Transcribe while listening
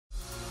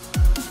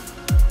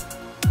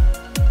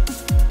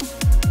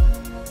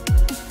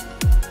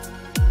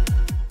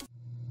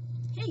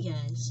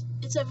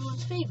It's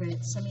everyone's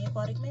favorite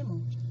semi-aquatic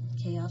mammal,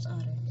 Chaos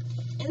Otter.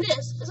 And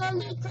this is our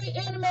Loot Crate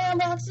anime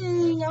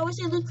unboxing. I always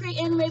say Loot Crate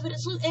anime, but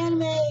it's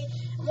Lootanime.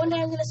 And one day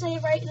I'm going to say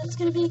it right, and it's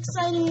going to be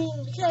exciting,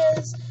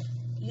 because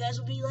you guys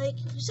will be like,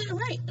 you said it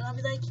right. And I'll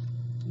be like,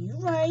 you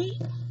right.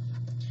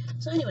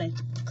 So anyway,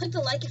 click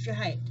the like if you're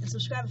hyped, and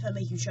subscribe if I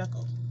make you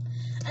chuckle.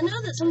 I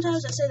know that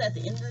sometimes I say that at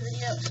the end of the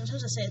video,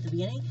 sometimes I say it at the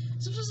beginning,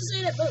 sometimes I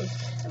say it at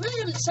both. I really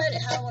haven't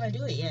decided how I want to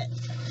do it yet,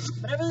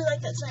 but I really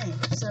like that saying,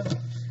 so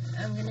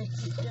I'm going to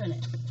keep doing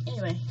it.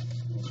 Anyway,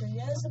 let me show you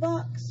guys the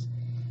box.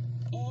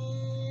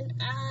 And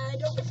I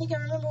don't think I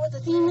remember what the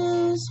theme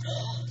is.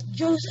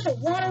 Yo, is that a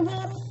water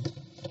bottle?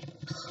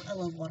 I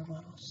love water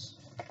bottles.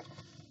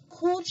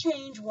 Cool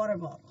change water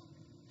bottle.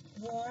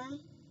 Warm.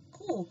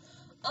 Cool.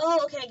 Oh,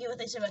 okay, I get what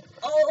they said.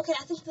 Oh, okay,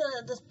 I think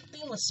the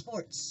theme was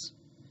sports.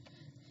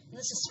 And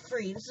this is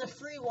free. This is a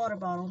free water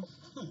bottle.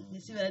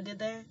 You see what I did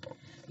there?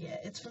 Yeah,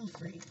 it's from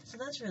Free. So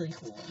that's really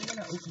cool. I'm going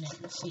to open it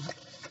and see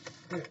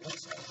what it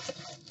looks like.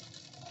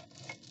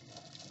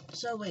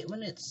 So wait,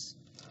 when it's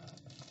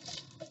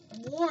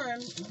warm,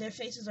 their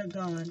faces are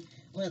gone.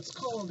 When it's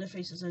cold, their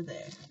faces are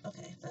there.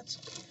 Okay, that's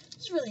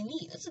really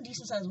neat. That's a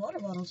decent sized water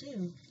bottle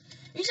too.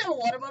 I used to have a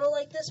water bottle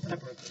like this, but I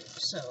broke it.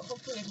 So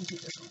hopefully I can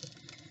keep this one.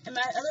 And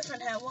my other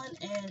friend had one,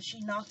 and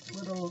she knocked the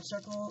little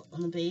circle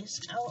on the base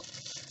out.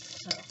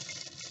 So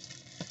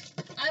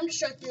I'm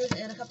destructive,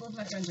 and a couple of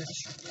my friends are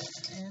destructive.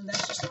 And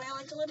that's just the way I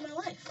like to live my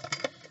life.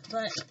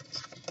 But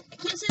I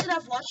can't say that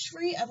I've watched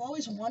Free. I've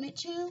always wanted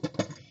to.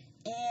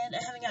 And I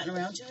haven't gotten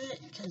around to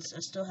it, because I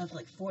still have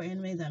like 4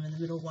 anime that I'm in the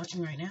middle of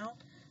watching right now.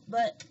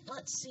 But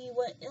let's see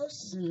what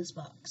else is in this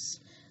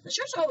box. The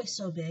shirts are always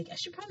so big. I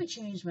should probably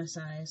change my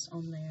size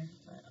on there,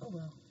 but oh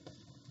well.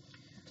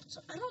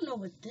 So I don't know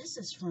what this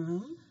is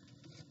from.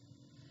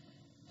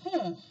 I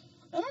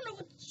don't know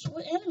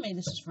what anime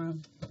this is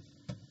from.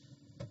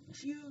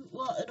 If you,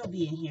 well, it'll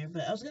be in here,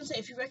 but I was going to say,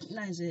 if you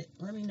recognize it,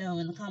 let me know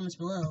in the comments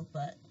below,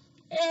 but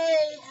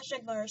hey,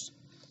 hashtag bars.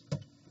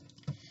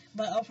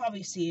 But I'll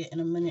probably see it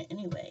in a minute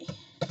anyway.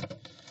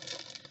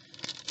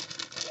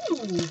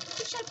 Ooh,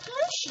 it's a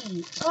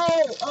plushie.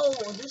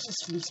 Oh, this is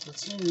from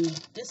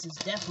Splatoon. This is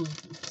definitely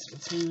from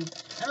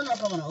Splatoon. I don't know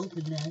if I want to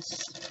open this.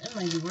 It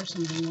might be worth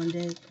something one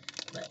day.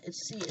 But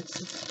it's a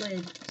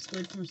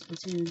squid from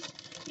Splatoon.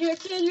 You're a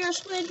kid, you're a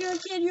squid, you're a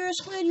kid, you're a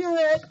squid, you're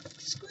a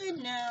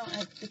squid now.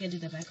 I think I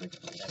did that backwards,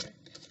 but whatever.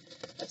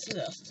 Let's see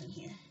what else is in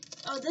here.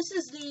 Oh, this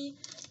is the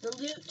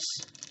Loot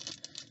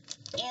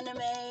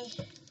anime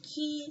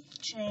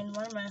keychain.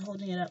 Why am I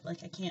holding it up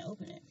like I can't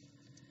open it?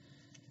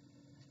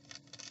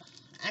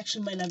 I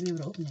actually might not be able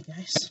to open it,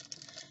 guys.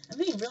 I'm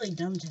being really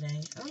dumb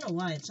today. I don't know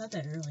why. It's not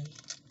that early.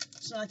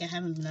 It's not like I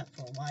haven't been up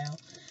for a while.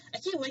 I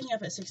keep waking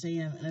up at 6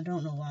 a.m. and I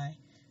don't know why.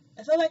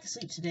 I fell back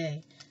asleep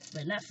today,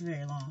 but not for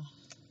very long.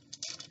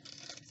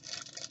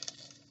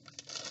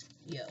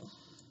 Yo.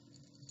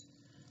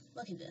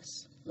 Look at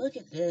this. Look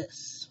at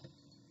this.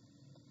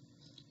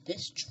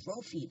 This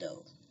trophy,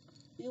 though.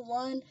 We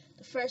won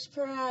the first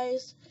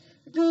prize.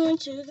 We're going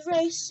to the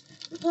race.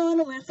 We're going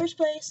to win first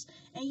place.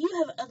 And you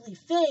have an ugly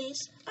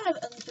face. I have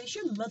an ugly face.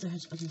 Your mother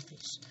has an ugly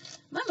face.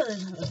 My mother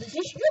has an ugly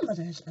face. Your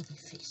mother has an ugly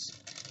face.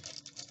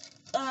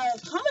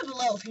 Comment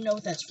below if you know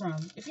what that's from.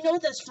 If you know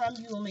what that's from,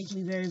 you will make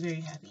me very,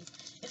 very happy.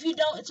 If you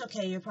don't, it's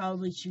okay. You're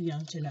probably too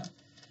young to know.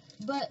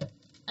 But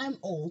I'm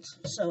old,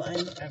 so I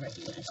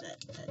recognize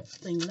that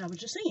thing that I was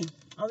just singing.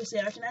 Obviously,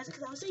 I recognize it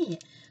because I was singing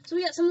it. So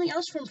we got something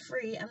else from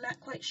Free. I'm not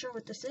quite sure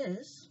what this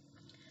is.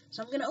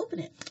 So I'm going to open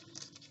it.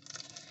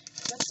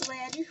 That's the way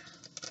I do.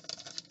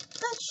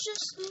 That's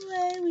just the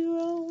way we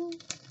roll.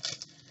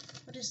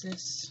 What is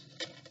this?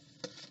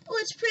 Oh,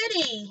 it's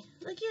pretty.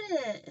 Look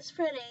at it. It's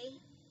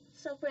pretty.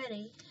 So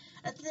pretty.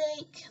 I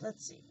think,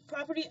 let's see.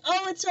 Property.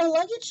 Oh, it's a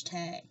luggage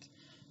tag.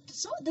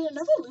 Did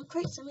another Loot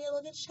Crate send me a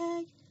luggage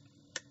tag?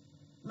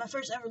 My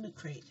first ever Loot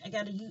Crate. I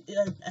got a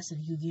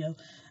Yu-Gi-Oh!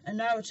 A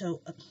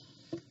Naruto.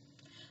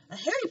 A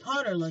Harry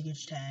Potter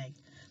luggage tag.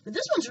 But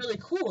this one's really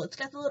cool. It's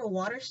got the little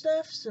water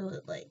stuff, so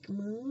it, like,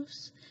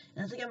 moves.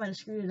 And I think I might have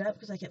screwed it up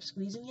because I kept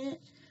squeezing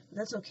it. But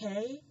that's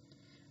okay.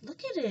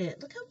 Look at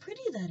it. Look how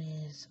pretty that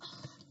is.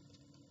 Oh.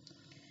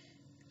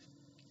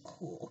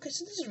 Cool. Okay,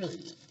 so this is really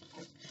neat.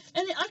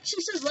 And it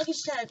actually says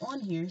luggage tag on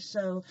here,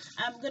 so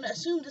I'm going to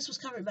assume this was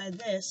covered by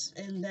this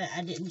and that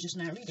I didn't just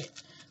not read it.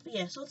 But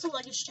yeah, so it's a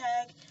luggage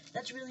tag.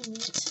 That's really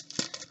neat.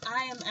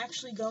 I am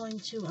actually going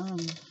to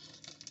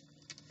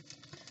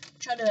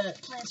try to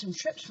plan some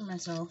trips for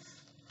myself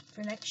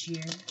for next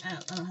year. I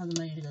don't have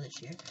the money to go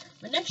this year.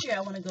 But next year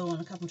I want to go on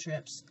a couple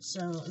trips. So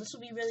this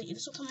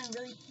will come in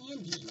really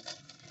handy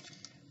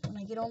when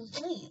I get on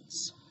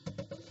planes.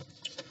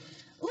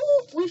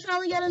 Ooh, we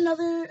finally got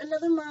another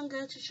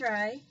manga to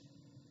try.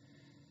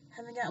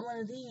 Haven't got one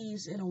of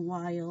these in a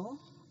while.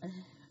 I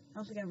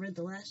don't think I read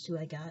the last 2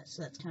 I got,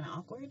 so that's kind of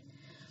awkward.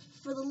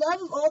 For the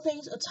love of all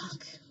things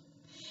otaku.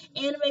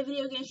 Anime,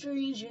 video games,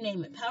 reviews, you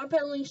name it. Power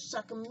pedaling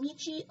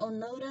Sakamichi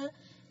Onoda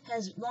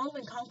has long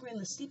been conquering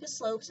the steepest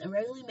slopes and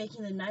regularly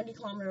making the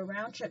 90-kilometer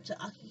round trip to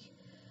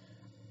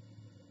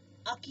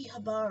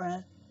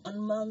Akihabara on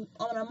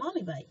a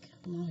mommy bike.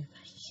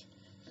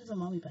 It's a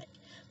mommy bike.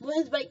 When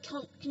his bike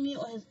commute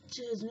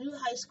to his new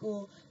high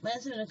school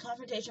lands him in a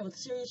confrontation with a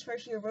serious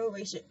first-year road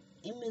racer,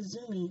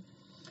 Imizumi.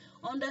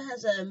 Onda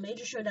has a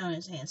major showdown in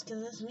his hands.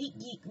 Can this neat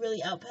geek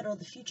really outpedal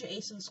the future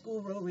ace of the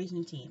school road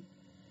racing team?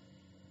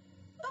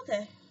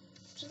 Okay,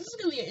 so this is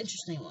going to be an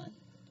interesting one.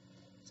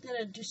 It's going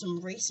to do some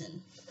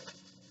racing.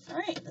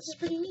 Alright, this is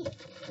pretty neat.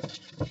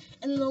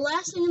 And then the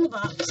last thing in the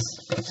box,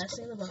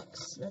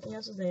 nothing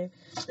else is there.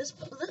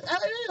 I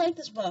really like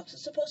this box.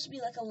 It's supposed to be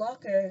like a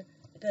locker,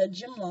 like a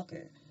gym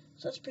locker.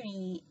 So that's pretty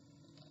neat.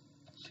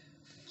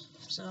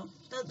 So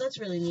that's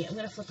really neat. I'm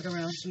going to flip it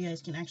around so you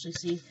guys can actually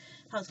see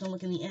how it's going to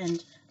look in the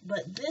end.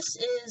 But this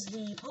is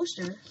the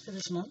poster for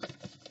this month.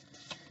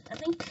 I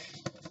think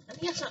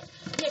that's not,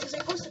 yeah, because I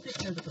posted a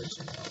picture of the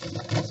poster.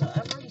 So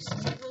I've already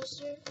seen the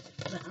poster,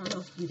 but I don't know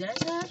if you guys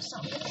have, so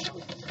I'm going to show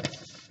it.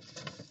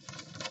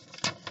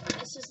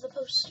 This is the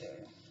poster.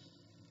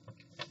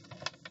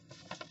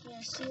 You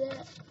guys see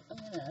that? I'm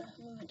going to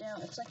move it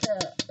down. It's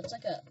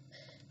like a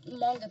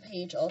manga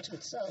page all to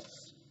itself.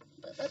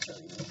 But that's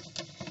really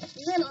neat.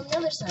 And then on the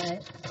other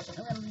side,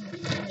 I'm going to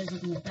leave you guys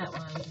looking at that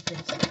while I look at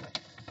this.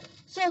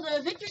 So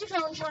the Victory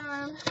Phone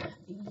Charm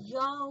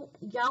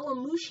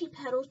Yawamushi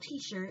Pedal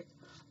t-shirt.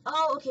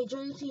 Oh, okay,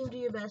 join the team, do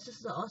your best. This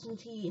is an awesome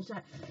tee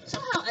inside.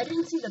 Somehow I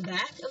didn't see the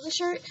back of the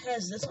shirt. It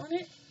has this on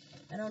it.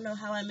 I don't know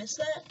how I missed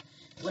that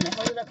when I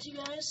held it up to you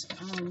guys.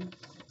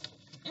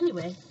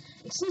 Anyway,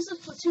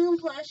 exclusive Platoon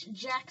plush,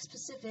 Jack's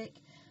Pacific.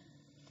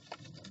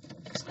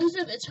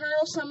 Exclusive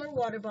Eternal Summer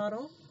water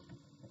bottle.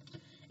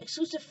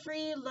 Exclusive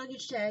free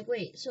luggage tag.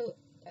 Wait, so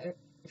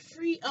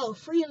free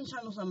and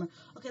Eternal Summer.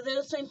 Okay, they're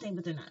the same thing,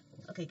 but they're not.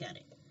 Okay, got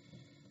it.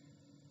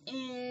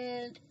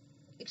 And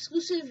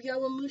exclusive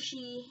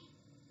Yawamushi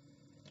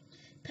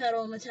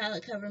pedal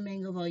metallic cover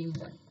mango volume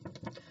 1.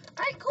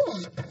 Alright, cool.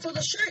 So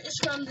the shirt is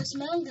from this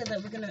manga that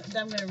I'm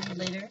gonna read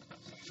later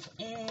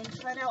and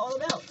find out all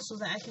about, so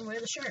that I can wear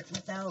the shirt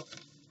without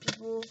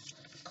people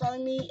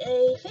calling me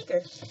a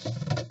faker.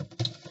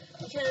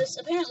 Because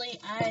apparently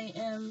I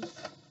am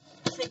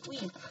a fake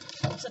weeb.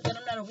 Except that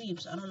I'm not a weeb,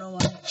 so I don't know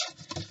why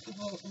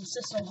people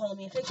insist on calling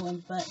me a fake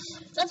one, but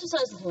that's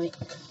besides the point.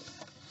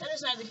 That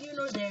is neither here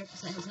nor there,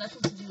 because that has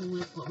nothing to do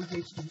with what we're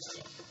here to do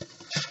today.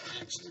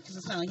 Actually, because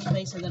it's not like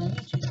anybody said that on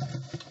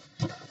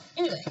YouTube.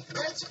 Anyway,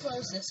 let's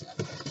close this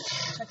up,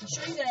 so I can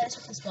show you guys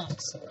what this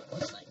box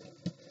looks like.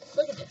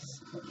 Look at this.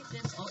 Look at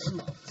this all in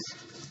box.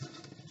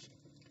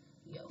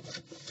 Yo.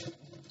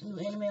 New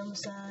anime on the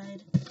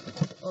side.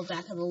 Little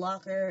back of the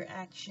locker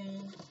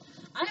action.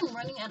 I'm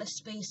running out of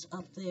space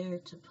up there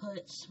to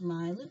put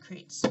my loot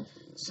crates,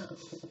 so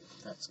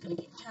that's going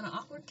to get kind of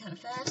awkward, kind of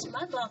fast.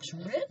 My box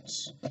ripped,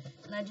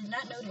 and I did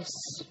not notice,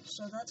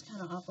 so that's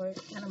kind of awkward,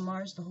 kind of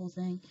mars the whole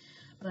thing.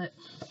 But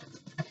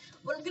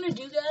what I'm going to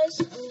do, guys,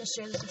 I'm going to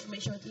share this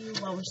information with you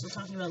while we're still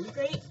talking about loot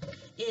crate,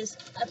 is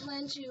I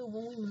plan to,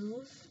 when we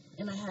move,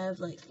 and I have,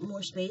 like,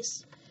 more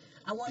space,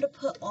 I want to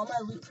put all my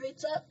loot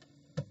crates up.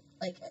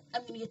 Like,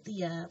 I'm going to get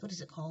the, what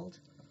is it called?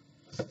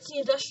 It's the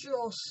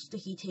industrial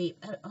sticky tape.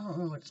 I don't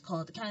know what it's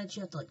called. The kind that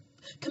you have to, like,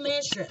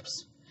 command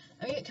strips.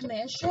 I'm going to get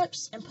command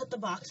strips and put the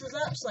boxes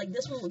up. So, like,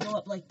 this one would go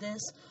up like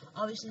this,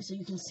 obviously, so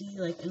you can see,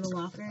 like, in the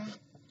locker.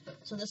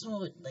 So this one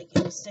would, like,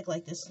 it would stick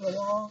like this to the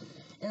wall.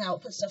 And I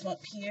would put stuff up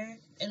here.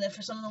 And then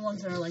for some of the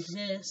ones that are like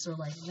this or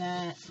like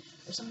that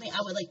or something,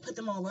 I would, like, put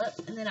them all up.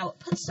 And then I would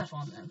put stuff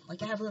on them.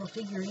 Like, I have little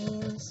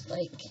figurines.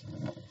 Like,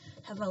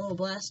 have my little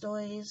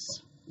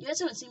Blastoise. You guys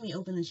haven't seen me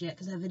open this yet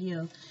because that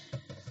video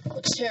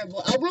looks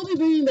terrible. I will be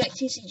bringing back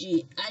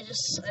TCG.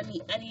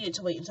 I needed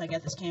to wait until I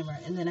got this camera,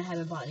 and then I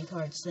haven't bought any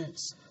cards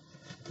since.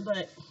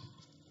 But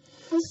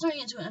let's turn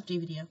into an update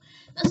video.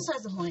 That's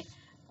besides the point.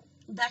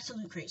 Back to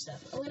loot crate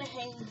stuff. I'm gonna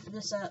hang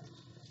this up.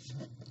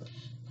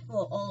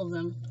 Well, all of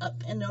them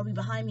up, and they'll be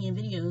behind me in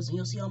videos, and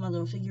you'll see all my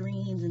little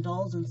figurines and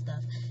dolls and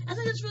stuff. I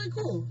think that's really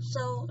cool.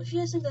 So if you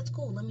guys think that's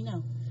cool, let me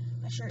know.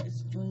 My shirt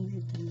is doing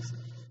weird things.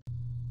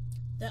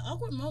 That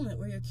awkward moment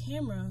where your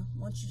camera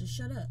wants you to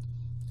shut up.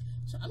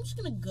 So I'm just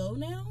gonna go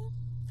now.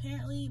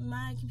 Apparently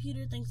my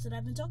computer thinks that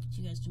I've been talking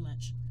to you guys too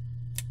much.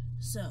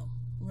 So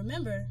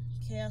remember,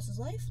 chaos is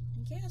life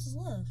and chaos is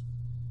love.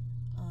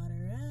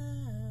 Otter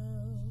out.